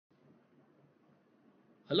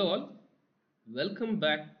Hello all, welcome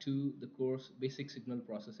back to the course Basic Signal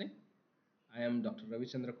Processing. I am Dr.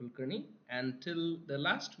 Ravichandra Kulkarni, and till the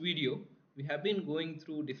last video we have been going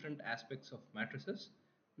through different aspects of matrices.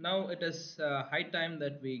 Now it is high time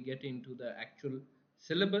that we get into the actual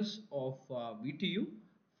syllabus of VTU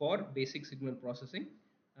for Basic Signal Processing.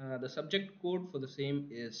 The subject code for the same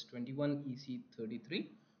is 21ECE33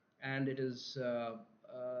 and it is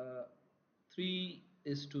 3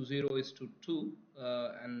 is to 0 is to 2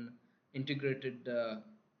 an integrated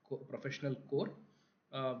professional core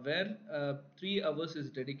where 3 hours is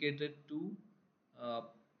dedicated to uh,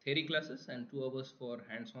 theory classes and 2 hours for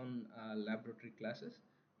hands-on laboratory classes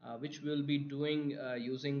which we'll be doing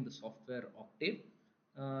using the software Octave.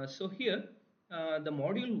 So here the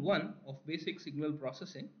module 1 of basic signal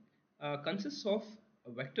processing consists of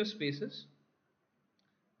vector spaces,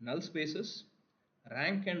 null spaces,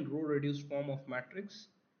 rank and row reduced form of matrix,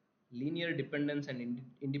 linear dependence and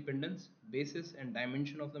independence, basis and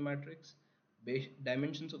dimension of the matrix,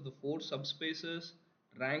 dimensions of the four subspaces,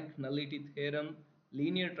 rank nullity theorem,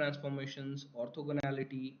 linear transformations,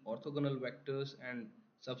 orthogonality, orthogonal vectors and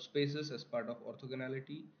subspaces as part of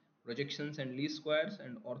orthogonality, projections and least squares,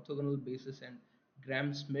 and orthogonal basis and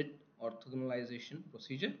Gram-Schmidt orthogonalization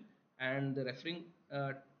procedure. And the referring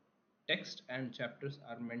text and chapters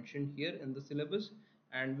are mentioned here in the syllabus,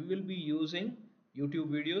 and we will be using YouTube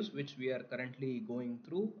videos which we are currently going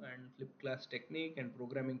through, and flipped class technique and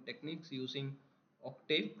programming techniques using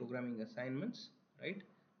Octave programming assignments, right?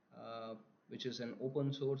 uh, which is an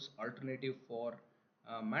open source alternative for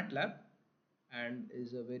MATLAB and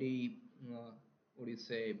is a very what do you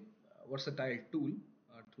say versatile tool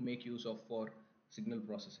to make use of for signal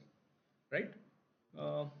processing, right?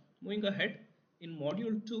 uh, Moving ahead, in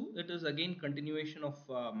module 2, it is again continuation of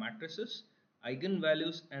matrices,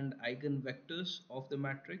 eigenvalues and eigenvectors of the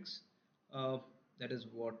matrix. Uh, that is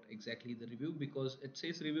what exactly the review, because it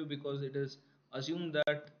says review because it is assumed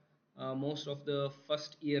that most of the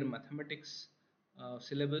first year mathematics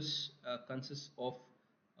syllabus consists of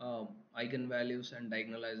eigenvalues and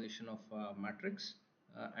diagonalization of matrix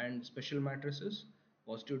and special matrices,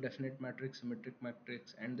 positive definite matrix, symmetric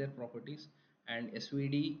matrix and their properties, and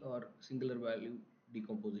SVD or singular value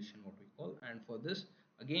decomposition, what we call. And for this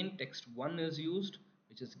again text 1 is used,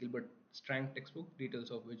 which is Gilbert Strang textbook,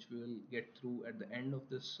 details of which we will get through at the end of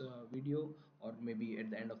this video or maybe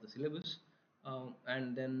at the end of the syllabus.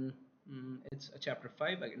 And then it's a chapter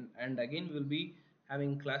 5 and again we'll be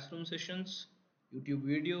having classroom sessions, YouTube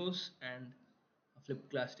videos and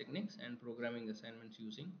flipped class techniques and programming assignments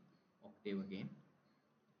using Octave again,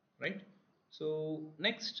 right? So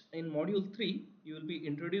next in module 3 you will be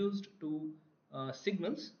introduced to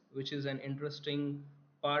signals, which is an interesting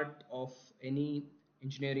part of any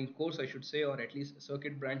engineering course, I should say, or at least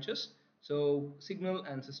circuit branches. So signal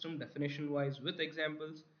and system definition wise with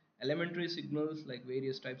examples, elementary signals like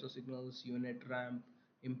various types of signals, unit, ramp,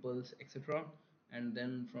 impulse, etc. And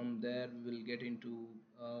then from there we will get into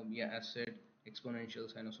yeah, as said,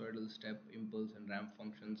 exponential, sinusoidal, step, impulse and ramp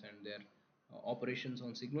functions and their operations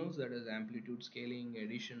on signals, that is amplitude scaling,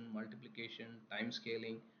 addition, multiplication, time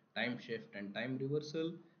scaling, time shift and time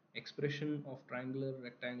reversal, expression of triangular,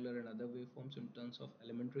 rectangular and other waveforms in terms of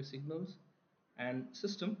elementary signals. And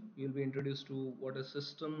system, you'll be introduced to what is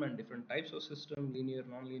system and different types of system, linear,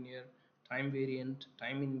 non-linear, time variant,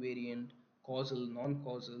 time invariant, causal,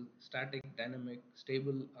 non-causal, static, dynamic,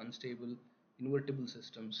 stable, unstable, invertible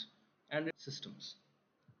systems and systems.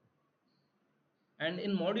 And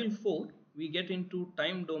in module 4, we get into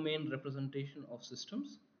time domain representation of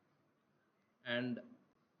systems. And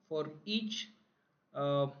for each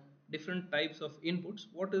uh, different types of inputs,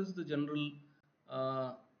 what is the general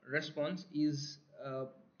response is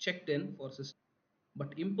checked in for system.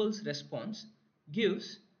 But impulse response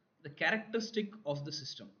gives the characteristic of the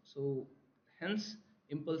system. So hence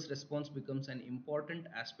impulse response becomes an important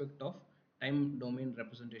aspect of time domain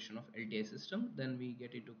representation of LTI system. Then we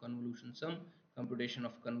get into convolution sum, computation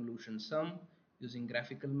of convolution sum using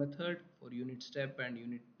graphical method for unit step and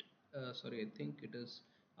unit sorry, I think it is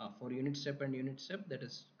for unit step and unit step, that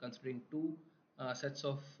is considering two sets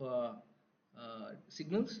of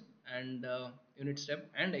signals, and unit step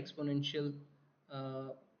and exponential uh,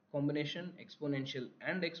 combination, exponential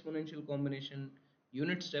and exponential combination,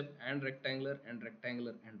 unit step and rectangular and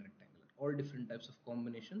rectangular and rectangular. All different types of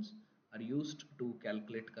combinations are used to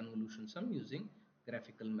calculate convolution sum using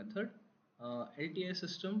graphical method. LTI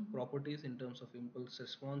system properties in terms of impulse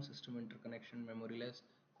response, system interconnection, memoryless,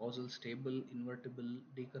 causal, stable, invertible,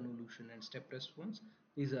 deconvolution, and step response.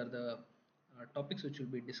 These are the topics which will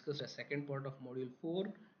be discussed as second part of module 4,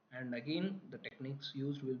 and again the techniques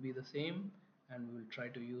used will be the same, and we will try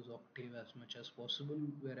to use Octave as much as possible.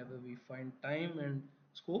 Wherever we find time and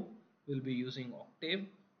scope, we'll be using Octave.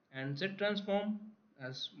 And Z transform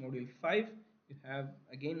as module 5, you have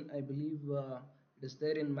again, I believe it is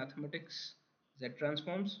there in mathematics. Z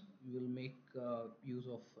transforms, we will make use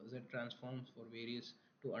of Z transforms for various,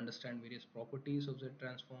 to understand various properties of Z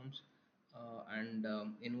transforms, and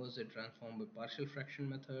inverse Z transform by partial fraction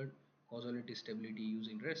method, causality stability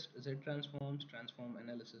using rest Z transforms, transform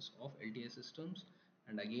analysis of LTI systems,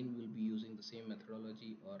 and again we'll be using the same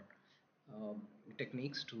methodology or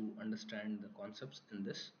techniques to understand the concepts in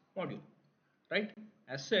this module. Right,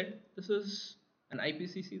 as said, this is an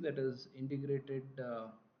IPCC, that is integrated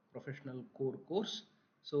professional core course.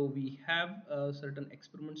 So we have certain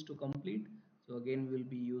experiments to complete. So again we'll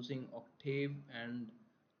be using Octave and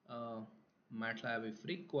uh, MATLAB if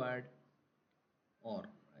required, or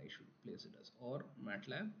I should place it as or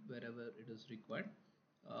MATLAB wherever it is required.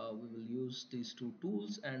 We will use these two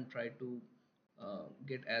tools and try to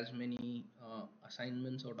get as many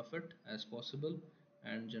assignments out of it as possible,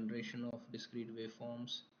 and generation of discrete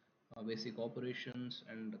waveforms, basic operations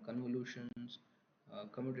and convolutions,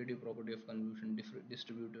 commutative property of convolution,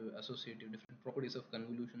 distributive, associative, different properties of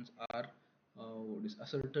convolutions are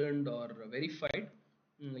ascertained or verified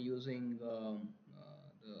using the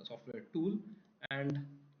software tool, and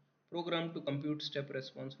program to compute step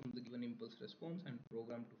response from the given impulse response, and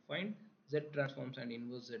program to find Z transforms and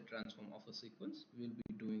inverse Z transform of a sequence. We will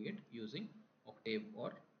be doing it using Octave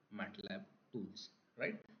or MATLAB tools,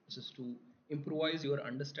 right? This is to improvise your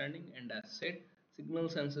understanding, and as said,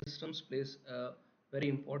 signals and systems plays a very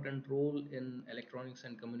important role in electronics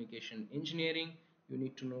and communication engineering. You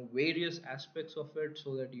need to know various aspects of it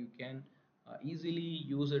so that you can easily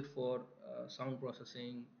use it for sound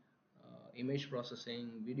processing, image processing,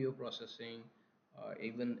 video processing,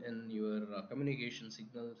 even in your communication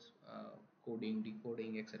signals, coding,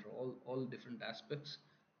 decoding, etc. All different aspects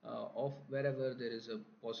of wherever there is a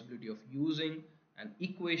possibility of using an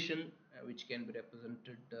equation which can be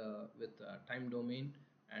represented with time domain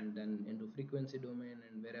and then into frequency domain,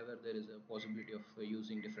 and wherever there is a possibility of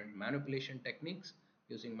using different manipulation techniques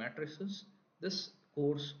using matrices. This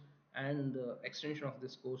course and the extension of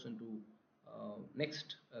this course into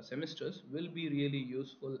next semesters will be really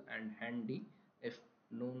useful and handy if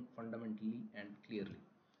known fundamentally and clearly.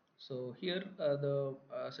 So here the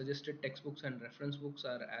suggested textbooks and reference books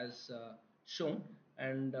are as shown,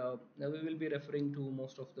 and now we will be referring to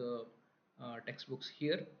most of the textbooks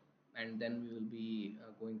here, and then we will be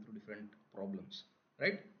going through different problems,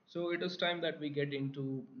 right? So it is time that we get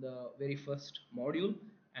into the very first module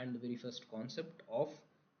and the very first concept of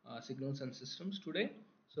signals and systems today.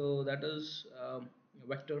 So that is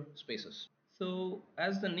vector spaces. So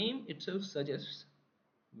as the name itself suggests,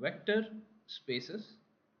 vector spaces,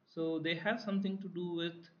 so they have something to do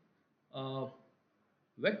with uh,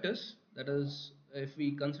 vectors. That is, if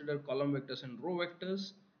we consider column vectors and row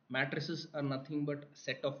vectors, matrices are nothing but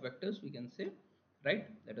set of vectors, we can say, right?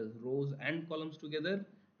 That is rows and columns together,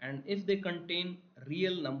 and if they contain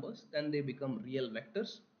real numbers, then they become real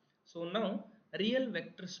vectors. So now real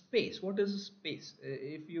vector space, what is space?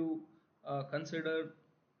 If you consider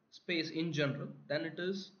space in general, then it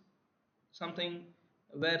is something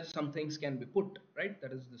where some things can be put, right?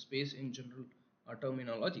 That is the space in general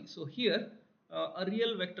terminology. So here a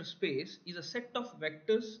real vector space is a set of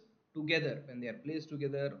vectors together when they are placed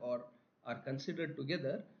together or are considered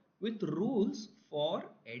together with rules for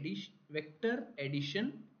vector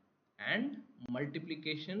addition and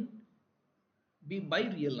multiplication be by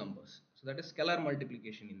real numbers. So that is scalar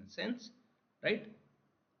multiplication in a sense, right?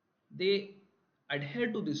 They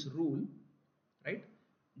adhere to this rule, right?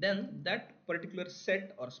 Then that particular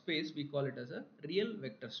set or space, we call it as a real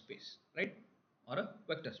vector space, right? Or a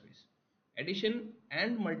vector space. Addition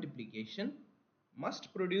and multiplication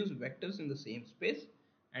must produce vectors in the same space,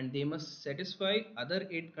 and they must satisfy other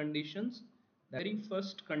 8 conditions. The very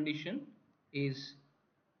first condition is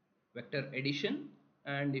vector addition,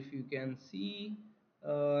 and if you can see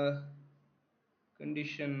uh,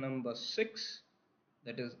 condition number 6,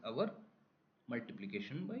 that is our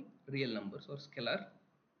multiplication by real numbers or scalar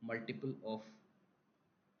multiple of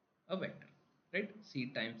a vector, right? C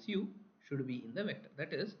times u should be in the vector.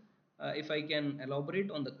 That is, if I can elaborate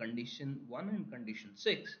on the condition 1 and condition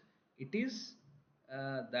 6, it is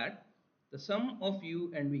that the sum of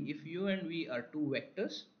u and v, if u and v are two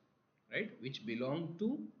vectors, right, which belong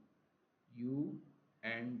to u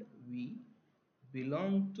and v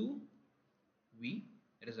belong to V,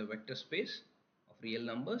 it is a vector space of real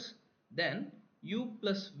numbers, then u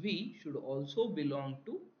plus v should also belong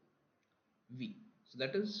to V. So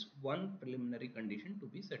that is one preliminary condition to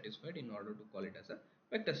be satisfied in order to call it as a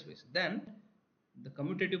vector space. Then the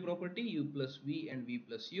commutative property u plus v and v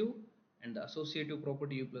plus u, and the associative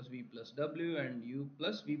property u plus v plus w and u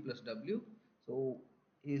plus v plus w, so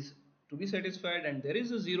is to be satisfied, and there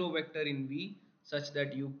is a zero vector in v such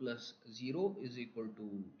that u plus 0 is equal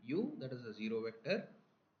to u, that is a zero vector,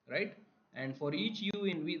 right? And for each u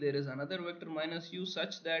in v there is another vector minus u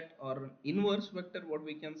such that, or inverse vector, what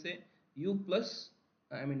we can say, u plus,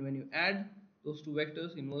 I mean when you add those two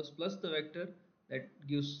vectors, inverse plus the vector, that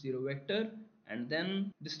gives zero vector. And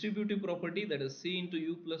then distributive property, that is c into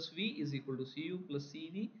u plus v is equal to cu plus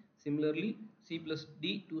cv. Similarly, c plus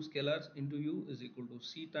d, two scalars, into u is equal to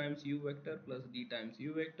c times u vector plus d times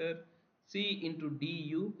u vector. C into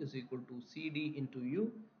du is equal to cd into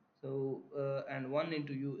u. So and 1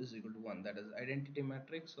 into u is equal to 1, that is identity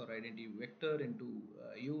matrix or identity vector into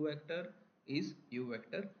u vector is u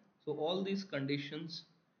vector. So all these conditions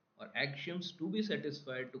or axioms to be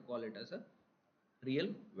satisfied to call it as a real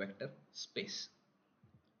vector space.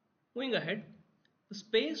 Moving ahead, the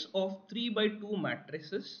space of 3 by 2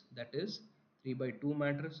 matrices, that is 3 by 2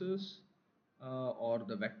 matrices, or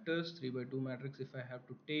the vectors 3 by 2 matrix, if I have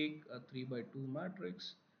to take a 3 by 2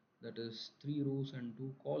 matrix, that is 3 rows and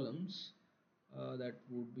 2 columns, that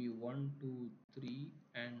would be 1 2 3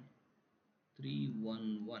 and 3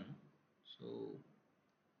 1 1. So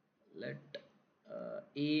let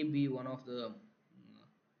A be one of the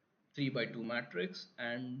 3 by 2 matrix,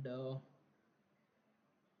 and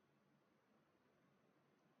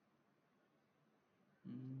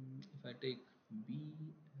if I take B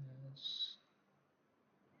as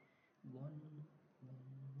 1 1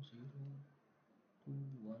 0 2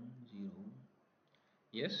 1 0,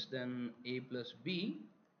 yes, then A plus B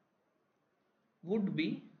would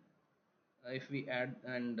be, if we add,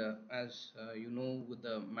 and as you know, with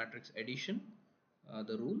the matrix addition,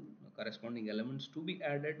 the rule, corresponding elements to be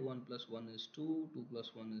added, 1 plus 1 is 2, 2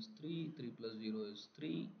 plus 1 is 3, 3 plus 0 is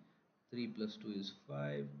 3, 3 plus 2 is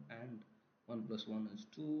 5, and 1 plus 1 is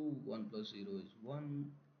 2, 1 plus 0 is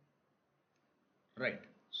 1, right?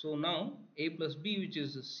 So now A plus B, which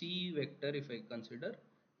is a C vector, if I consider,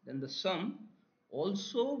 then the sum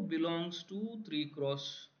also belongs to 3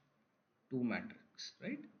 cross 2 matrix,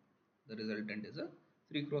 right? The resultant is a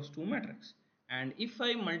 3 cross 2 matrix. And if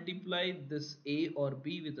I multiply this A or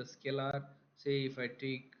B with a scalar, say if I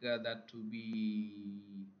take that to be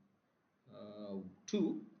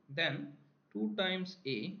 2, then 2 times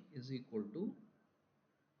A is equal to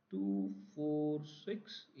 2 4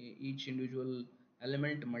 6, each individual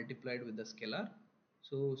element multiplied with the scalar,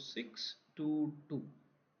 so 6 2 2.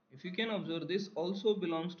 If you can observe, this also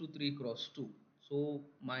belongs to 3 cross 2. So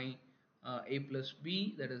my A plus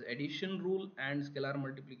B, that is addition rule and scalar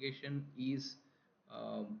multiplication, is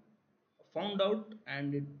found out,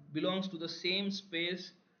 and it belongs to the same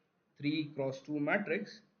space 3 cross 2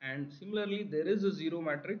 matrix. And similarly, there is a zero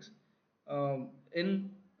matrix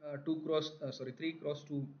in 2 cross sorry 3 cross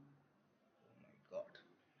 2. Oh my god.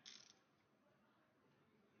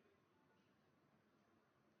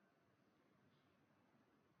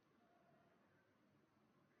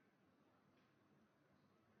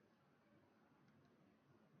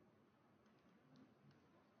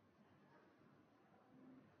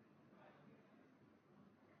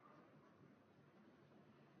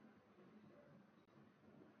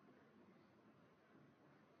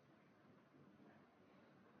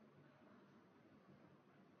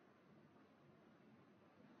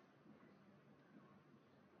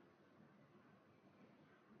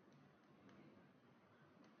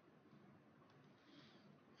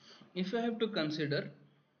 If I have to consider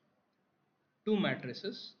two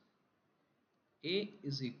matrices, A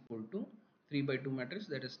is equal to 3 by 2 matrix,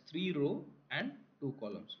 that is 3 row and 2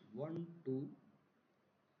 columns, 1 2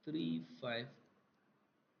 3 5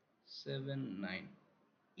 7 9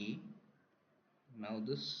 A. Now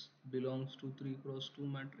this belongs to 3 cross 2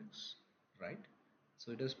 matrix, right?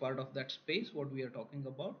 So it is part of that space what we are talking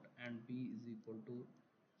about. And B is equal to,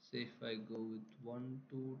 say if I go with 1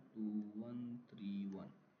 2 2 1 3 1,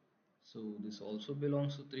 so this also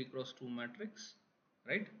belongs to 3 cross 2 matrix,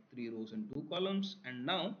 right? 3 rows and 2 columns. And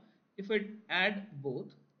now if I add both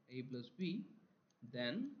A plus B,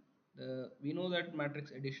 then we know that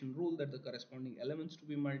matrix addition rule, that the corresponding elements to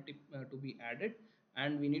be to be added,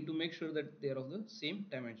 and we need to make sure that they are of the same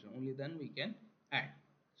dimension, only then we can add.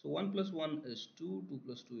 So 1 plus 1 is 2, 2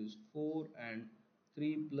 plus 2 is 4, and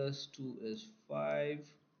 3 plus 2 is 5,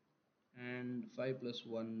 and 5 plus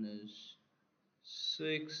 1 is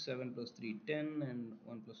 6, 7 plus 3 10, and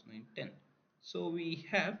 1 plus 9 10. So we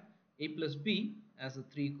have A plus B as a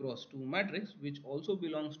 3 cross 2 matrix, which also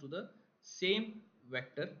belongs to the same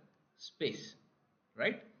vector space,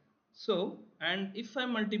 right? So, and if I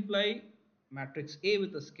multiply matrix A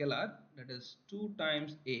with a scalar, that is 2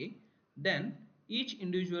 times A, then each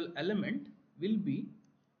individual element will be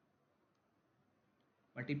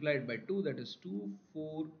multiplied by 2, that is 2,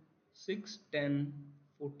 4, 6, 10,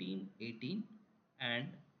 14, 18, and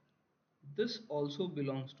this also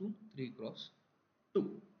belongs to 3 cross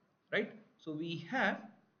 2, right? So we have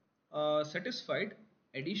satisfied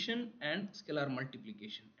addition and scalar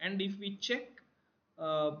multiplication, and if we check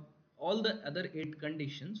uh, all the other 8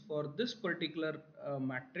 conditions for this particular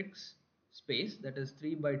matrix space, that is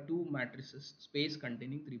 3 by 2 matrices, space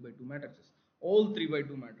containing 3 by 2 matrices, all 3 by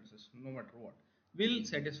 2 matrices no matter what will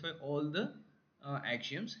satisfy all the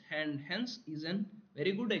axioms, and hence is an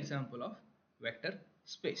very good example of vector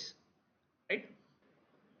space, right?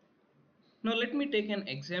 Now let me take an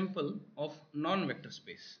example of non-vector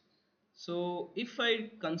space. So if I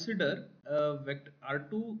consider a vector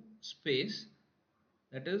R2 space,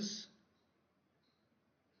 that is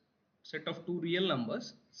set of two real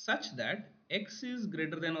numbers such that x is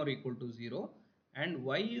greater than or equal to 0 and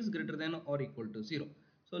y is greater than or equal to 0.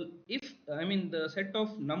 So if I mean the set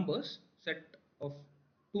of numbers, set of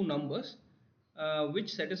two numbers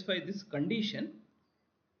which satisfy this condition,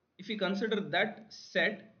 if we consider that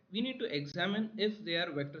set, we need to examine if they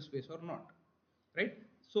are vector space or not, right?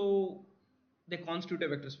 So they constitute a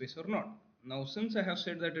vector space or not. Now since I have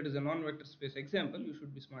said that it is a non-vector space example, you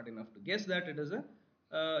should be smart enough to guess that it is a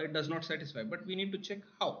it does not satisfy, but we need to check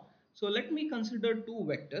how. So let me consider two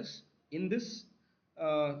vectors in this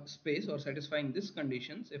space or satisfying this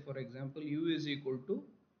condition. Say for example u is equal to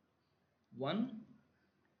 1,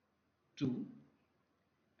 2,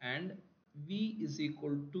 and v is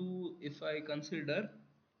equal to, if I consider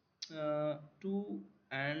 2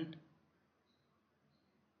 and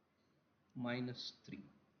minus 3.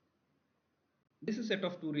 This is set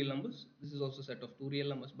of two real numbers, this is also set of two real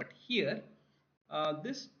numbers, but here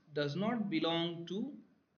this does not belong to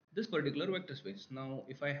this particular vector space. Now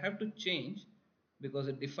if I have to change, because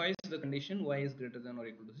it defies the condition y is greater than or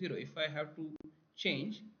equal to 0, if I have to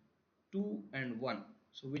change 2 and 1,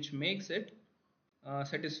 so which makes it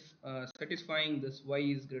satisfying this y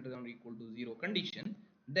is greater than or equal to 0 condition,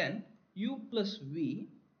 then u plus v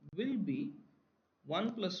will be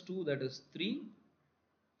 1 plus 2, that is 3,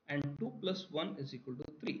 and 2 plus 1 is equal to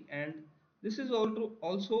 3, and this is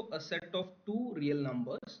also a set of two real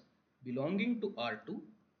numbers belonging to R2,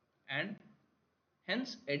 and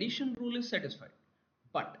hence addition rule is satisfied.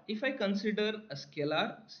 But if I consider a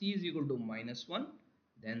scalar c is equal to minus 1,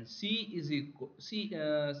 then c is equal c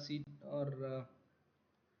or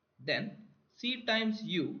then c times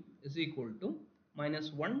u is equal to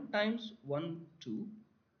minus 1 times 1 2,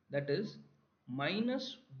 that is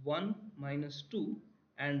minus 1 minus 2,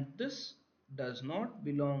 and this does not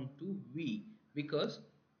belong to v because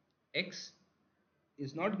x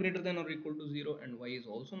is not greater than or equal to 0 and y is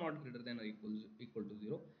also not greater than or equal to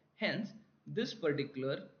 0. Hence this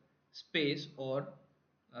particular space or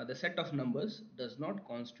the set of numbers does not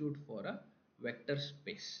constitute for a vector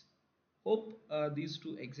space. Hope these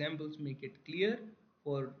two examples make it clear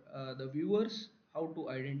for the viewers how to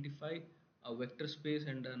identify a vector space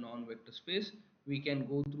and a non-vector space. We can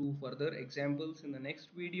go through further examples in the next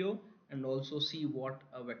video and also see what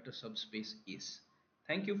a vector subspace is.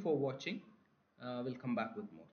 Thank you for watching. We'll come back with more.